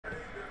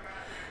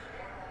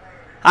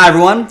Hi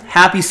everyone,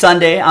 happy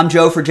Sunday. I'm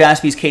Joe for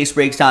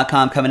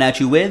JaspysCaseBreaks.com coming at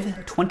you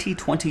with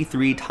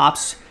 2023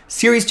 Topps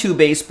Series 2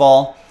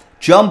 Baseball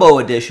Jumbo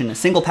Edition,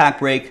 single pack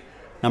break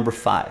number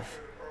 5.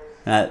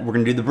 We're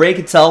going to do the break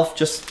itself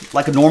just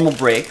like a normal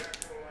break.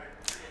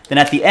 Then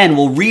at the end,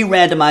 we'll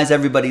re-randomize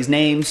everybody's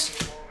names,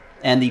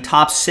 and the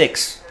top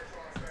 6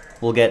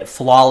 will get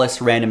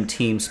flawless random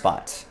team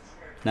spots.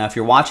 Now, if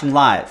you're watching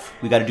live,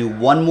 we got to do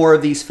one more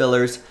of these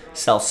fillers,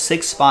 sell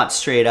 6 spots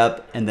straight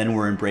up, and then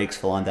we're in breaks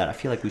full on that. I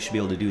feel like we should be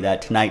able to do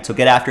that tonight. So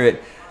get after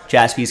it,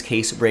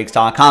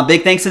 JaspysCaseBreaks.com.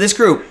 Big thanks to this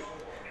group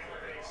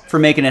for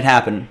making it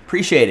happen.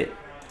 Appreciate it.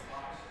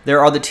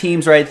 There are the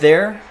teams right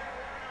there.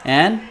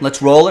 And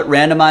let's roll it,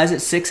 randomize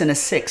it, 6 and a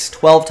 6.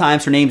 12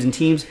 times for names and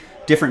teams.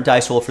 Different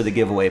dice roll for the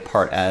giveaway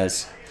part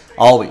as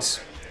always.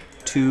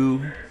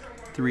 2,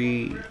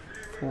 3,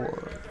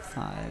 4,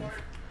 5,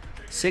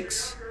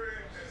 6,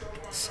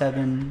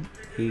 7,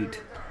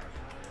 8,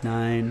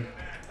 9,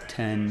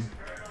 10,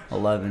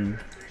 11,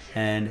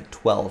 and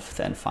 12th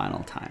and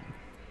final time.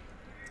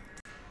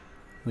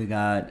 We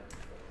got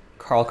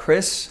Carl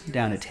Chris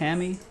down to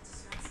Tammy.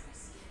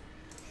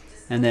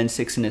 And then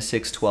 6 and a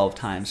 6, 12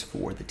 times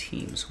for the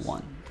teams.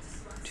 1,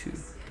 2,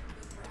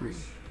 3,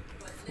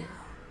 4,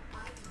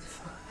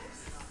 5,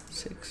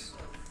 6,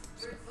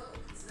 7,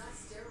 10.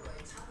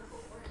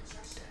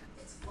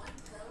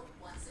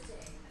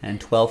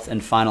 And 12th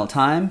and final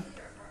time.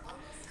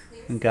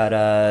 We've got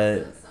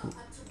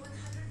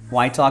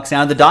White Sox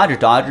down to the Dodgers.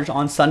 Dodgers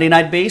on Sunday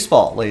Night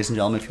Baseball, ladies and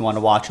gentlemen. If you want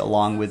to watch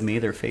along with me,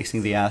 they're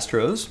facing the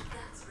Astros.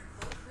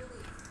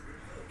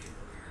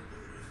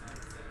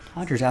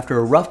 Dodgers, after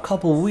a rough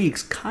couple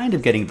weeks, kind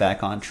of getting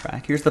back on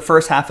track. Here's the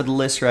first half of the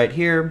list right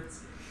here.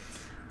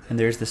 And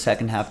there's the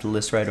second half of the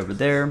list right over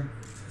there.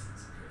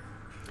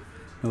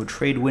 No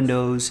trade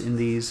windows in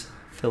these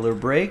filler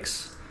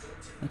breaks.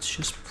 Let's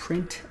just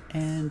print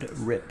and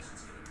rip.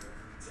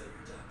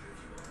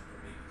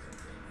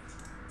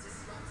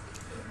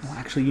 Oh,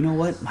 actually, you know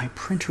what? My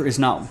printer is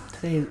not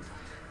today.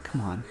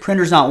 Come on,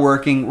 printer's not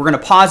working. We're gonna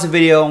pause the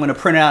video. I'm gonna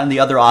print it out in the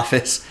other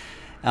office,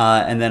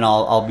 and then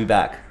I'll be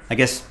back. I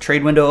guess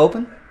trade window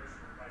open.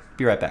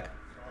 Be right back.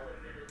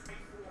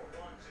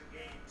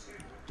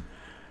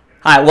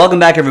 Hi, welcome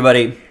back,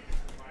 everybody.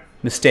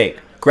 Mistake.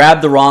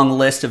 Grab the wrong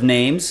list of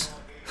names.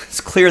 Let's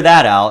clear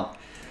that out.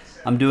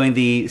 I'm doing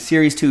the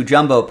Series 2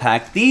 Jumbo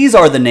Pack. These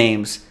are the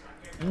names.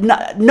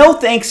 No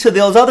thanks to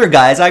those other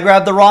guys. I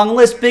grabbed the wrong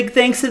list. Big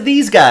thanks to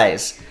these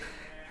guys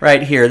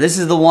right here. This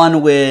is the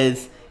one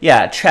with,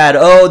 yeah, Chad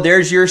O,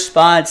 there's your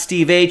spot.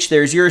 Steve H,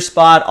 there's your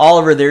spot.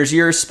 Oliver, there's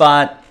your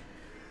spot.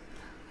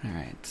 All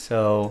right,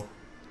 so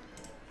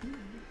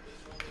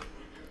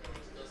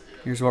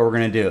here's what we're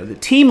going to do. The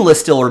team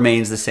list still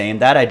remains the same.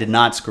 That I did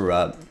not screw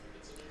up.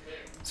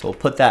 So we'll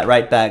put that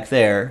right back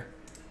there.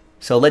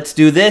 So let's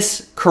do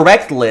this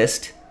correct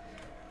list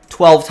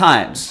 12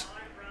 times.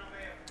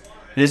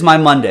 It is my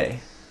Monday.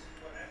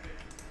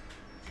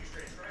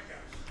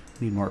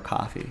 Need more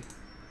coffee.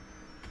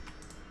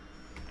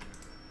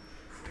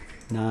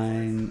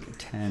 9,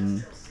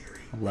 10,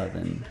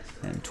 11,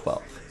 and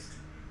 12.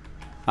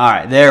 All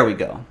right, there we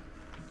go.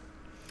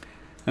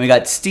 And we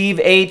got Steve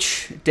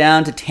H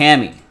down to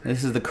Tammy.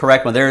 This is the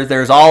correct one.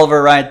 There's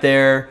Oliver right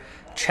there.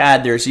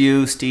 Chad, there's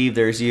you. Steve,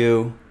 there's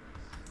you.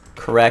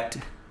 Correct.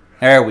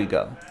 There we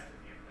go.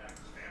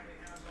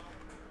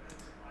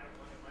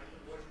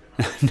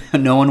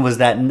 No one was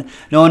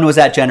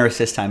that generous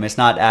this time. It's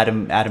not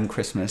Adam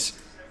Christmas.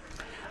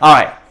 All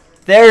right,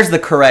 there's the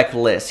correct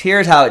list.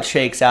 Here's how it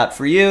shakes out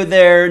for you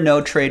there.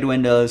 No trade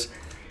windows.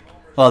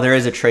 Well, there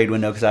is a trade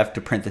window because I have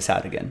to print this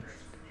out again.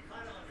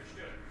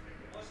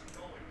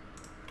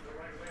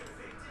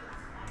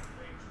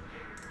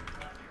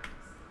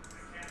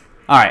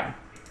 All right,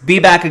 be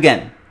back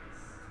again.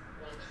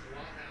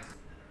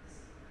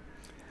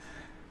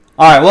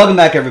 All right, welcome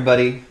back,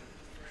 everybody.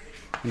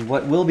 And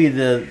what will be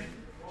the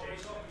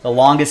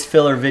longest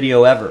filler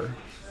video ever.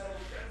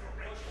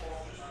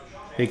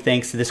 Big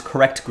thanks to this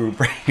correct group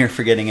right here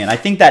for getting in. I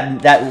think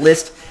that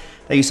list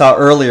that you saw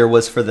earlier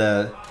was for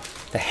the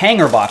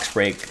hanger box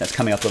break that's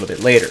coming up a little bit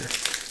later. Is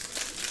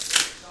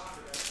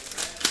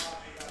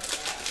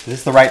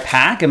this the right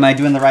pack? Am I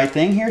doing the right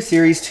thing here?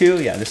 Series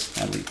 2? Yeah, this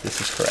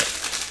is correct.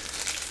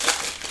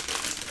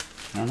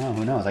 I don't know.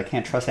 Who knows? I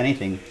can't trust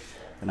anything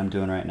that I'm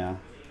doing right now.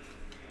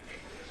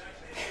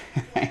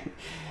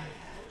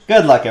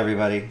 Good luck,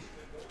 everybody.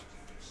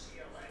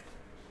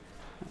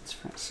 That's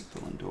Francisco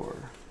Lindor.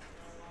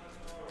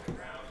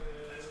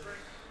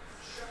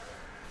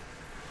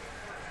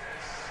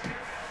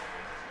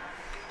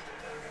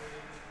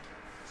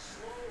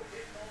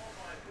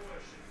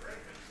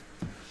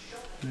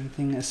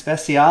 Anything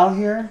especial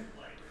here?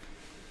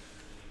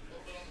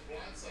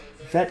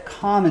 Vet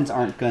Commons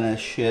aren't going to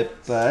ship,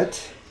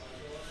 but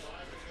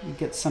you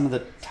get some of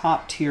the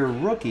top tier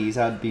rookies.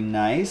 That would be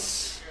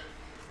nice.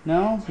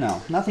 No,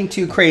 nothing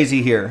too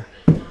crazy here,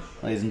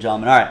 ladies and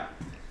gentlemen. All right.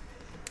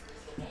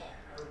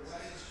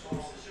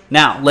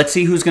 Now, let's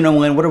see who's going to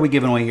win. What are we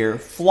giving away here?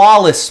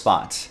 Flawless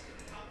spots.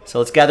 So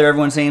let's gather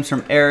everyone's names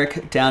from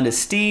Eric down to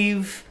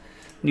Steve.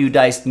 New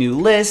dice, new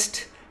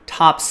list.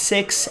 Top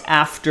 6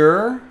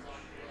 after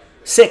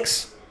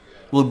 6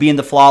 will be in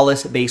the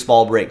flawless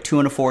baseball break. 2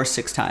 and a 4,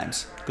 6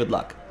 times. Good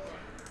luck.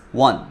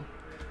 1,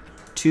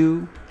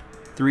 2,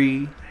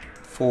 3,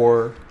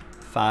 4,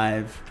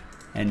 5,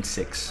 and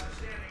 6.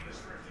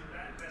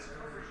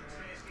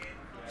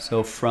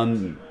 So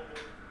from,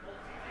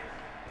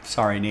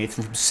 sorry,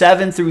 Nathan, from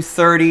 7 through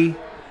 30,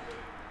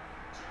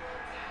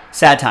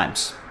 sad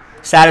times.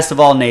 Saddest of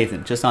all,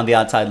 Nathan, just on the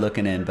outside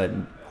looking in, but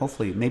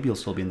hopefully, maybe you'll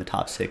still be in the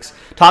top 6.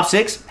 Top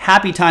 6,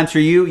 happy times for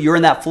you. You're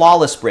in that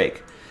flawless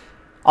break.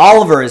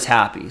 Oliver is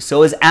happy.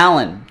 So is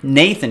Alan.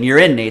 Nathan, you're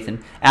in,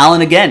 Nathan.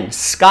 Alan again.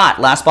 Scott,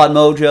 Last Spot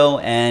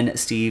Mojo, and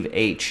Steve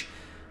H.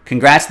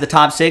 Congrats to the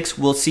top 6.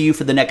 We'll see you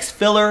for the next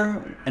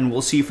filler, and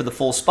we'll see you for the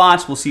full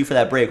spots. We'll see you for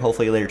that break,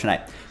 hopefully later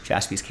tonight.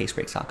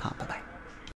 JaspysCaseBreaks.com. Bye-bye.